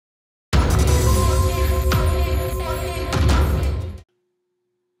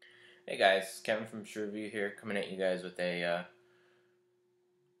guys, Kevin from Shoe Review here, coming at you guys with a,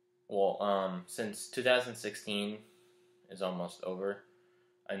 since 2016 is almost over,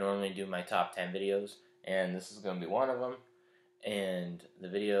 I normally do my top 10 videos, and this is going to be one of them, and the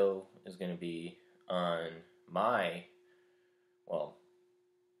video is going to be on my,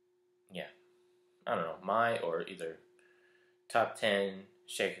 my or either top 10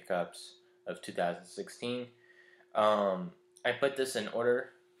 shaker cups of 2016. I put this in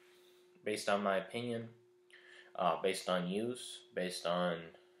order based on my opinion, based on use, based on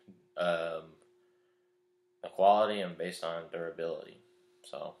the quality, and based on durability.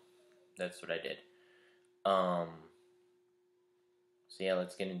 So that's what I did. So yeah,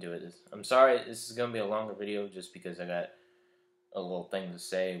 let's get into it. I'm sorry, this is gonna be a longer video just because I got a little thing to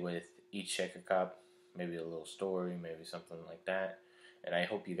say with each shaker cup, maybe a little story, maybe something like that. And I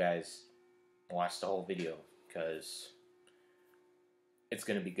hope you guys watch the whole video because it's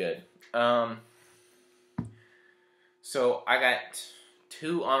gonna be good. So I got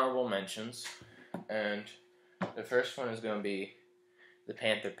 2 honorable mentions, and the first one is gonna be the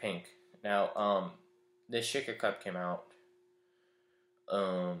Panther Pink. Now, this shaker cup came out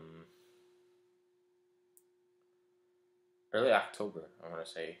early October, I want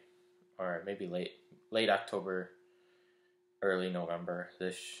to say, or maybe late October, early November.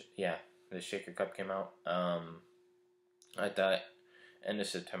 This shaker cup came out. I thought end of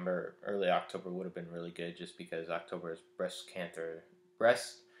September, early October would have been really good, just because October is breast cancer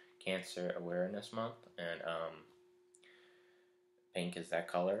awareness month, and pink is that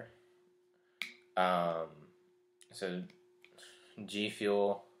color. So G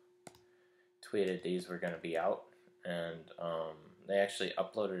Fuel tweeted these were going to be out, and they actually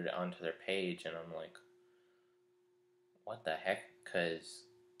uploaded it onto their page, and I'm like, what the heck? Because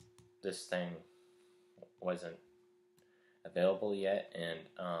this thing wasn't available yet, and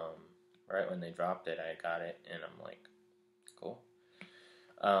right when they dropped it, I got it, and I'm like, cool.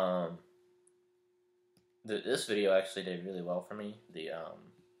 This video actually did really well for me. The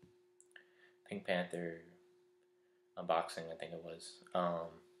Pink Panther unboxing, I think it was.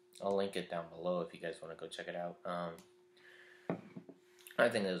 I'll link it down below if you guys want to go check it out. I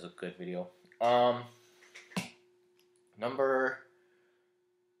think it was a good video. Number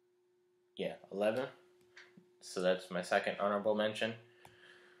 11. So that's my second honorable mention.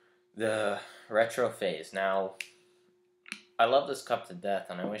 The Retro Phase. Now, I love this cup to death,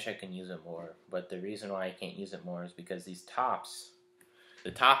 and I wish I could use it more. But the reason why I can't use it more is because these tops,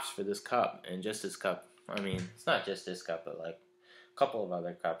 the tops for this cup, and just this cup, I mean, it's not just this cup, but like a couple of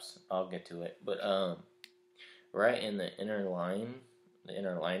other cups, I'll get to it. But right in the inner lining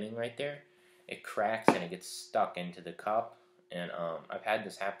right there, it cracks and it gets stuck into the cup. And I've had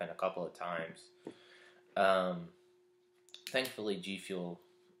this happen a couple of times. Thankfully, G Fuel,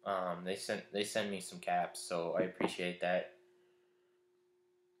 they send me some caps, so I appreciate that.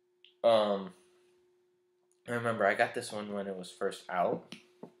 I remember I got this one when it was first out,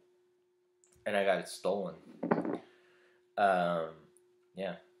 and I got it stolen.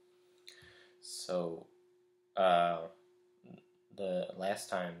 Yeah. So, the last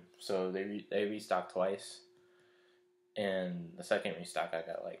time, so they restocked twice, and the second restock I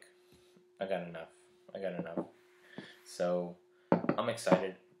got enough. So, I'm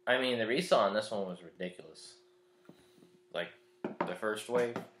excited. I mean, the resale on this one was ridiculous. Like, the first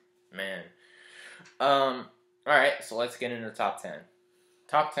wave, man. Alright, so let's get into the top 10.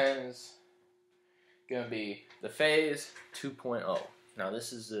 Top 10 is gonna be the Phase 2.0. Now,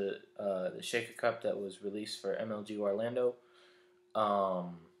 this is the shaker cup that was released for MLG Orlando.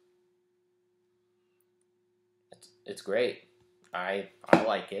 It's great. I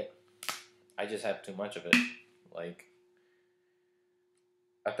like it. I just have too much of it. Like,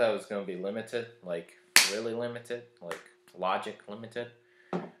 I thought it was gonna be limited, like really limited, like Logic limited,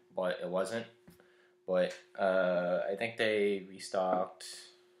 but it wasn't. But I think they restocked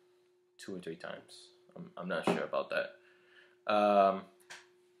 2 or 3 times. I'm not sure about that.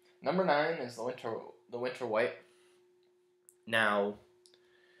 Number 9 is the Winter White. Now,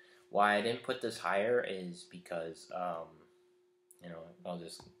 why I didn't put this higher is because I'll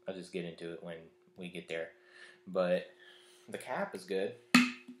just get into it when we get there. But the cap is good.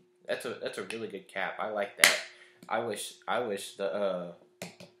 That's a really good cap. I like that. I wish the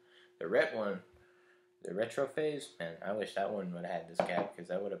red one, the Retro Phase, man, I wish that one would have had this cap, because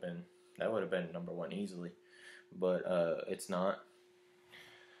that would have been number 1 easily. But it's not.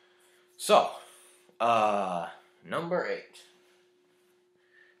 So, number 8,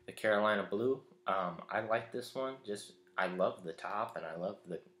 the Carolina Blue. I like this one. I love the top, and I love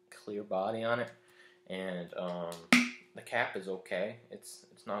the clear body on it. And The cap is okay. It's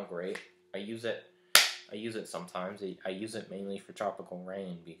not great. I use it sometimes. I use it mainly for Tropical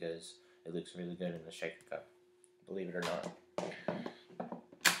Rain because it looks really good in the shaker cup. Believe it or not.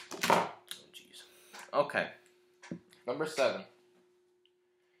 Oh jeez. Okay. Number 7.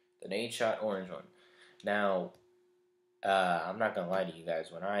 The Nadeshot orange one. Now, I'm not gonna lie to you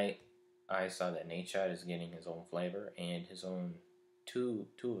guys. When I saw that Nadeshot is getting his own flavor and his own two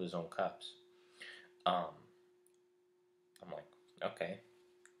of his own cups, I'm like, okay,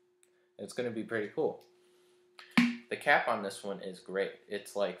 it's gonna be pretty cool. The cap on this one is great.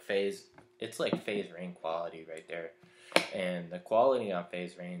 It's like Phase Rain quality right there, and the quality on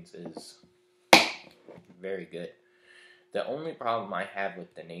Phase Rains is very good. The only problem I have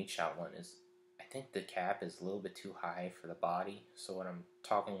with the Nadeshot one is I think the cap is a little bit too high for the body. So what I'm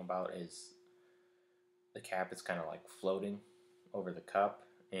talking about is the cap is kind of like floating over the cup,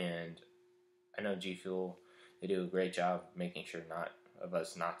 and I know G Fuel, they do a great job making sure of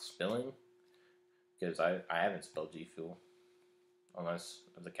us not spilling, because I haven't spilled G Fuel unless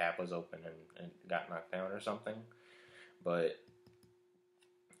the cap was open and got knocked down or something. But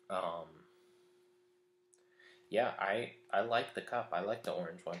yeah, I like the cup. I like the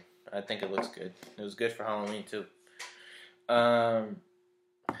orange one. I think it looks good. It was good for Halloween too. Number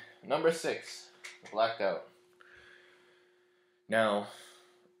 6, Blacked Out. Now,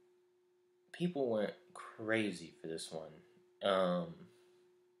 people went crazy for this one.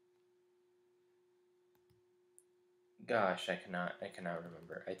 Gosh, I cannot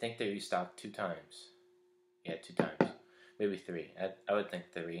remember. I think they restocked 2 times. Yeah, 2 times. Maybe 3. I would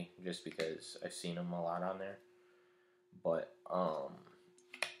think 3, just because I've seen them a lot on there. But, I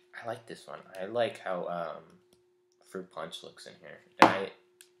like this one. I like how, Fruit Punch looks in here. And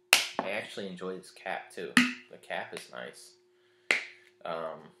I actually enjoy this cap, too. The cap is nice.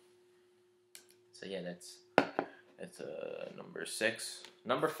 So yeah, that's number 6.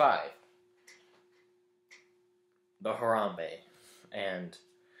 Number 5. The Harambe. And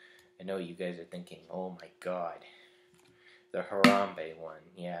I know you guys are thinking, oh my god, the Harambe one.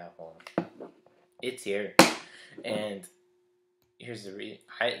 Yeah, well, it's here. And here's the reason.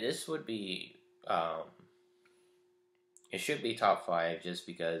 This would be, it should be top 5 just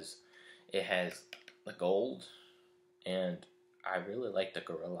because it has the gold, and I really like the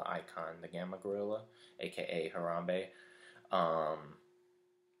gorilla icon, the Gamma Gorilla, aka Harambe.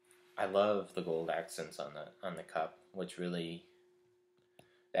 I love the gold accents on the cup, which really,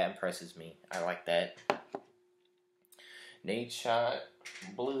 that impresses me. I like that. Nadeshot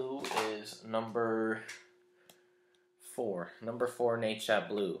Blue is number 4. Number 4, Nadeshot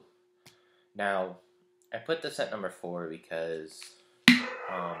Blue. Now, I put this at number 4 because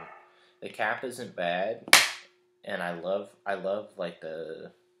the cap isn't bad, and I love like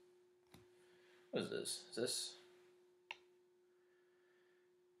the, what is this? Is this?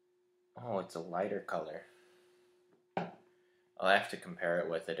 Oh, it's a lighter color. I'll have to compare it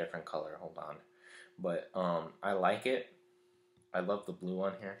with a different color. Hold on. But I like it. I love the blue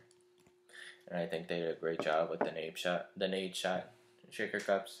on here, and I think they did a great job with the Nadeshot shaker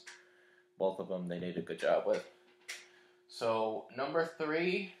cups. Both of them they did a good job with. So number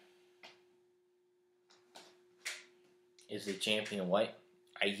 3 is the Champion White.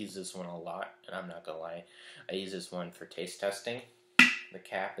 I use this one a lot, and I'm not gonna lie. I use this one for taste testing. The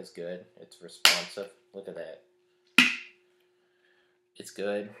cap is good. It's responsive. Look at that. It's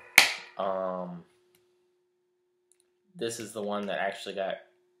good. This is the one that actually got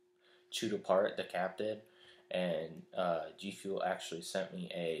chewed apart. The cap did, and G Fuel actually sent me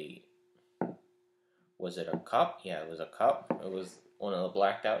a. Was it a cup? Yeah, it was a cup. It was one of the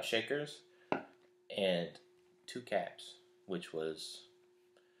blacked out shakers, and 2 caps, which was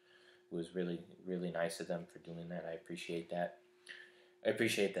really, really nice of them for doing that. I appreciate that. I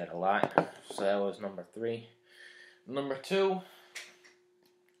appreciate that a lot. So that was number 3. Number 2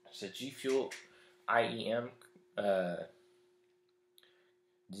 is a G Fuel IEM.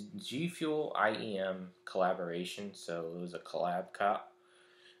 G Fuel IEM collaboration. So it was a collab cup,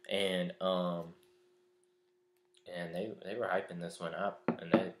 and they were hyping this one up,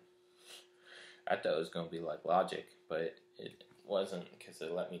 and I thought it was gonna be like Logic, but it wasn't, because they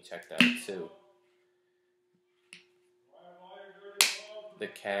let me check that too. The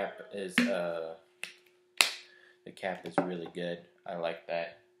cap is really good. I like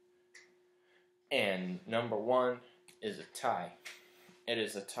that. And number 1 is a tie. It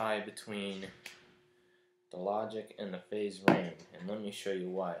is a tie between the Logic and the Phase Rain, and let me show you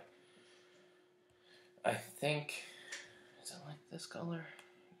why. I think, is it like this color?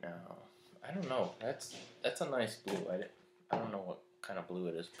 No, I don't know. That's a nice blue. I don't know what kind of blue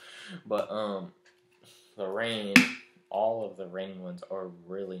it is, but the Rain all of the Rain ones are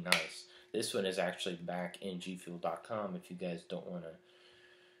really nice. This one is actually back in gfuel.com. If you guys don't want to,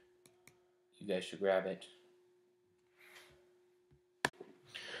 you guys should grab it.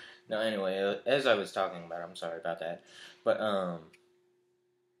 Now, anyway, as I was talking about, I'm sorry about that, but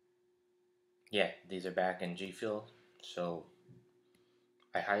yeah, these are back in G Fuel, so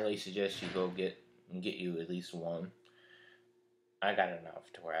I highly suggest you go get you at least one. I got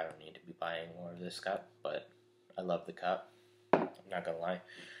enough to where I don't need to be buying more of this cup, but I love the cup. I'm not gonna lie.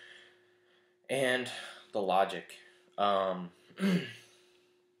 And the Logic. I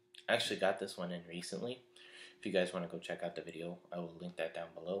actually got this one in recently. If you guys want to go check out the video, I will link that down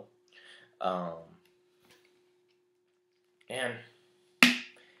below. And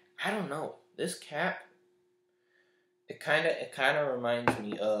I don't know, this cap, it kind of reminds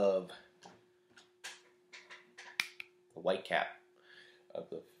me of the white cap of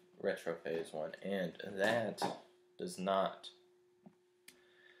the Retro Phase one, and that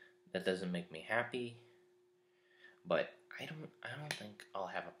doesn't make me happy. But I don't think I'll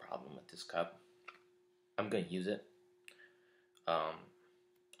have a problem with this cup. I'm gonna use it.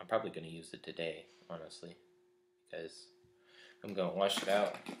 I'm probably gonna use it today, honestly, because I'm gonna wash it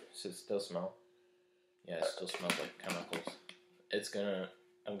out. Does it still smell? Yeah, it still smells like chemicals.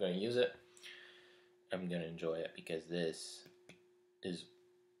 I'm gonna use it. I'm gonna enjoy it because this is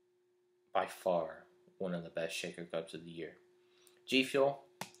by far one of the best shaker cups of the year. G Fuel,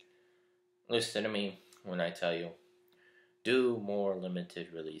 listen to me when I tell you, do more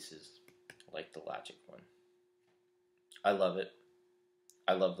limited releases like the Logic one. I love it.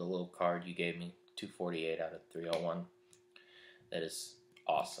 I love the little card you gave me, 248 out of 301. That is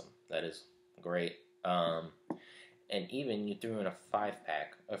awesome. That is great. And even you threw in a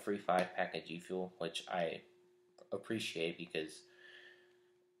 5-pack, a free 5-pack of G Fuel, which I appreciate because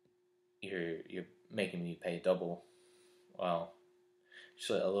you're making me pay double, well,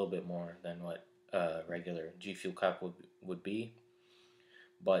 actually a little bit more than what a regular G Fuel cup would be.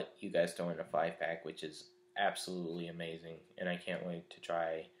 But you guys throw in a 5-pack, which is absolutely amazing, and I can't wait to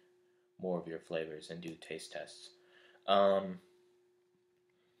try more of your flavors and do taste tests. So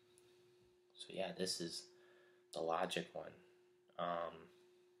yeah, this is the Logic one.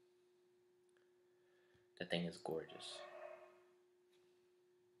 The thing is gorgeous.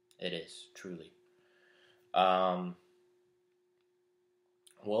 It is, truly.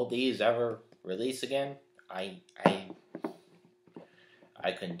 Will these ever release again? I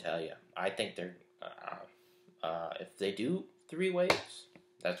couldn't tell you. I think they're if they do 3 waves,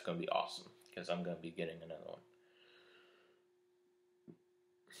 that's gonna be awesome because I'm gonna be getting another one.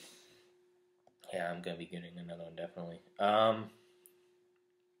 Yeah, I'm gonna be getting another one definitely. Sorry,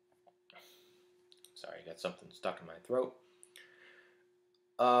 I got something stuck in my throat.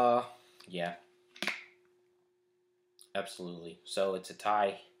 Yeah. Absolutely. So it's a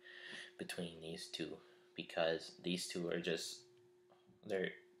tie between these two because these two are just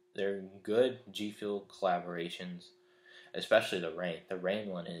they're good G Fuel collaborations, especially the Rain. The Rain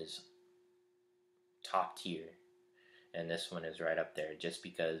one is top tier, and this one is right up there just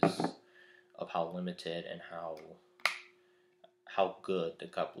because of how limited and how good the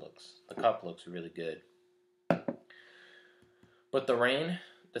cup looks. The cup looks really good. But the Rain,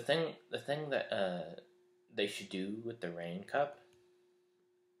 the thing that they should do with the Rain cup,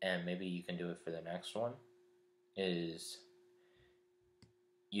 and maybe you can do it for the next one, is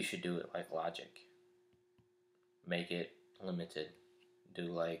you should do it like Logic. Make it limited. Do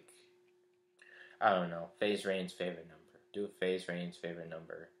like, I don't know, Phase Rain's favorite number. Do a Phase Rain's favorite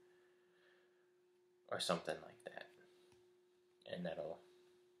number. Or something like that. And that'll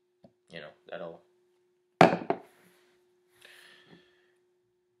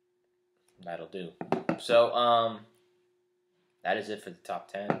do. So, that is it for the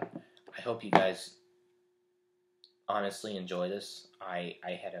top 10. I hope you guys honestly enjoy this. I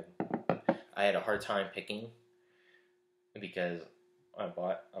had a hard time picking because I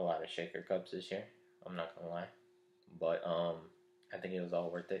bought a lot of shaker cups this year. I'm not gonna lie, but I think it was all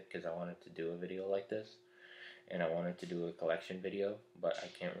worth it because I wanted to do a video like this, and I wanted to do a collection video, but I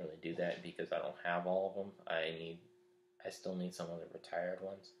can't really do that because I don't have all of them. I still need some of the retired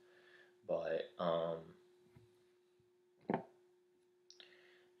ones, but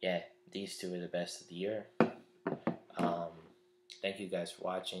yeah, these two are the best of the year. Thank you guys for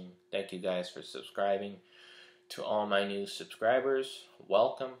watching. Thank you guys for subscribing. To all my new subscribers,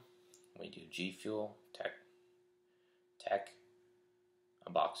 welcome. We do G Fuel, tech,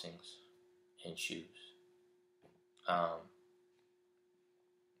 unboxings, and shoes.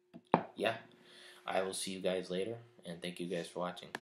 Yeah, I will see you guys later, and thank you guys for watching.